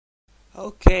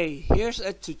Okay, here's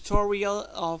a tutorial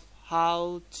of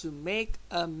how to make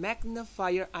a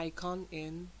magnifier icon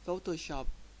in Photoshop.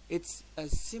 It's a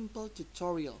simple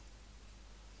tutorial.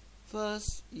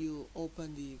 First, you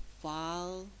open the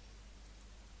File,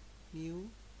 New,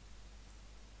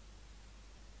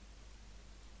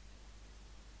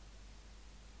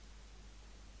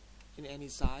 in any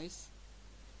size.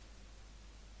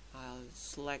 I'll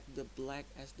select the black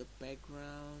as the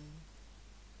background.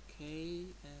 Okay,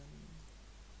 and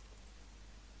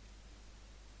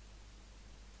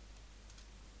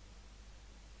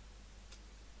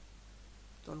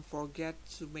don't forget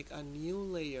to make a new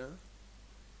layer.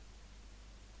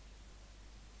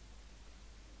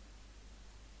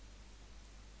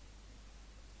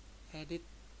 Edit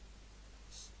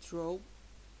stroke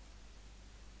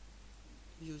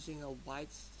using a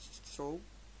white stroke.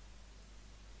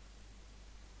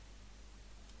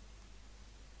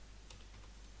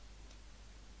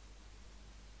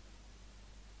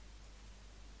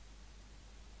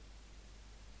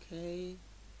 Okay,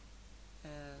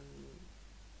 and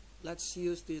let's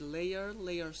use the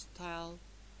layer style,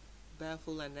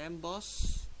 bevel and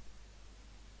emboss.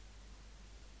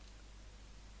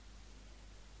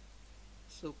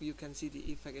 So you can see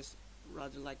the effect is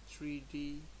rather like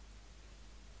 3D.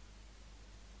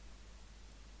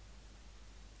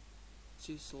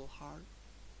 Chisel hard.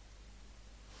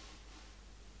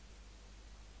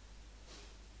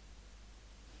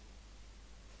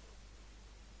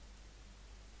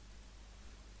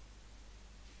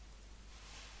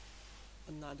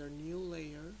 Another new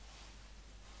layer.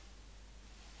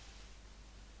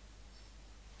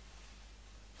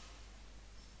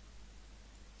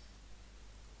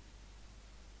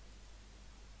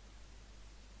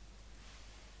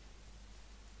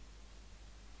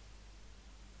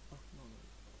 Oh, no.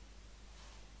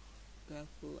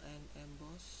 Bevel and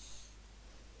emboss.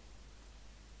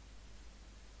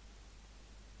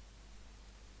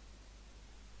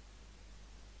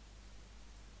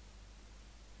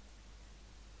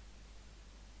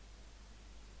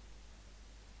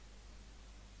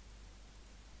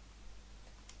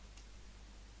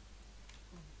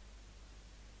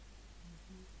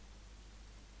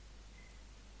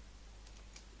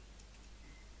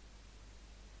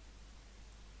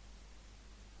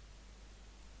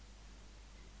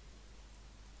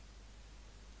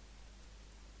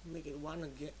 Make it one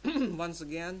again. Once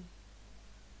again.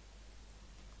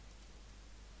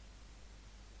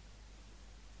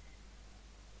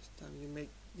 This time you make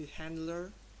the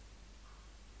handler.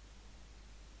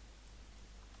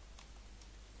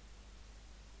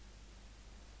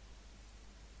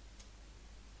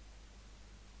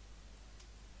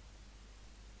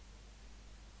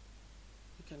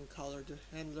 You can color the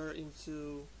handler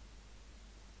into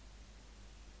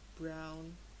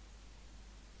brown.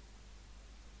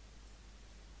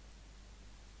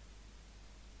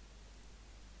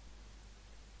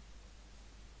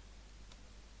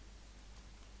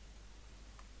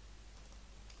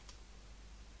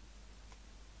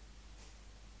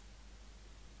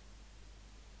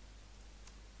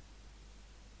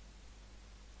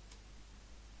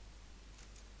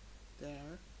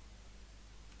 There.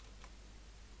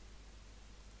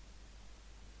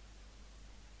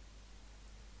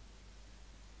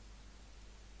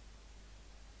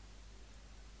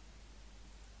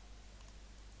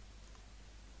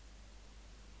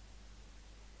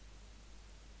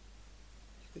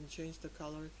 You can change the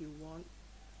color if you want.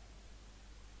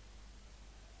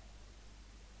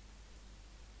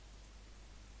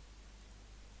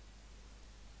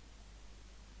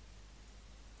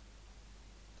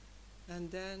 And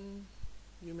then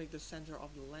you make the center of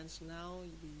the lens. Now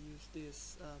we use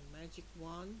this magic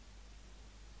wand.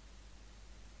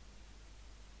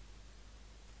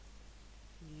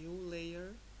 New layer.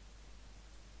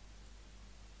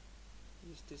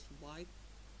 Use this white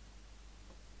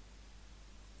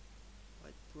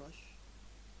brush.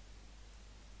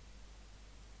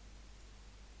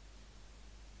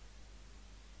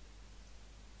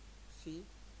 See?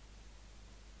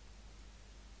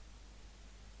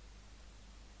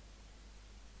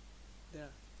 There.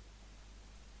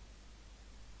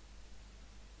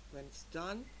 When it's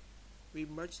done, we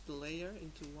merge the layer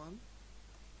into one.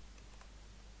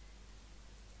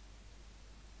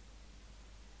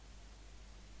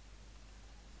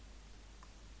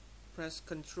 Press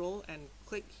Ctrl and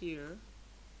click here,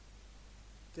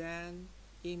 then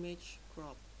image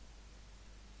crop.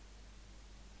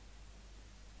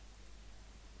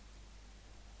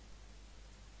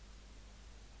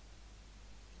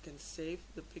 You can save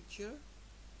the picture,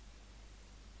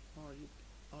 or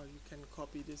you can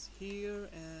copy this here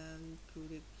and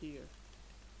put it here.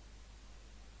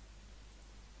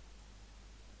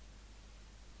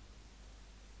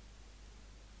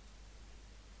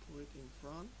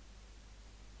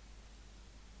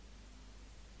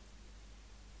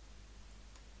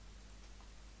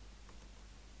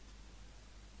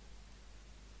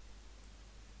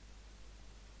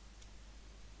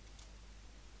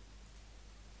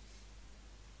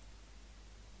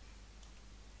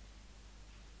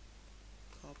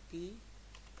 copy,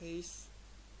 paste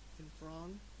in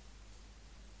front.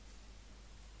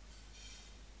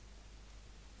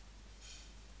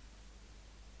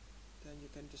 Then you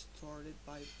can distort it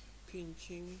by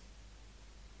pinching.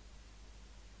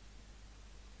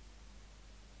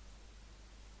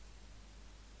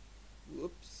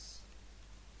 Whoops.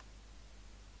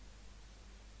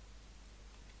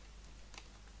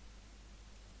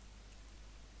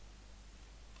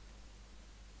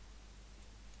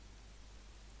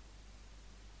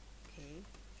 Okay.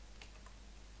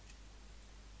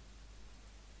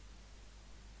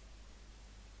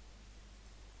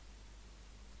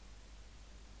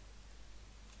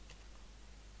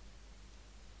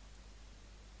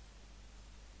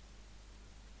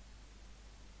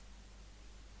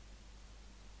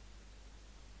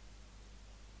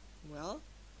 Well,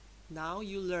 now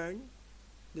you learn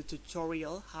the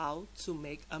tutorial how to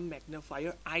make a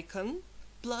magnifier icon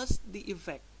plus the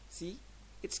effect. See?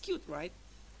 It's cute, right?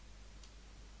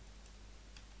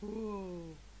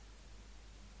 Whoa.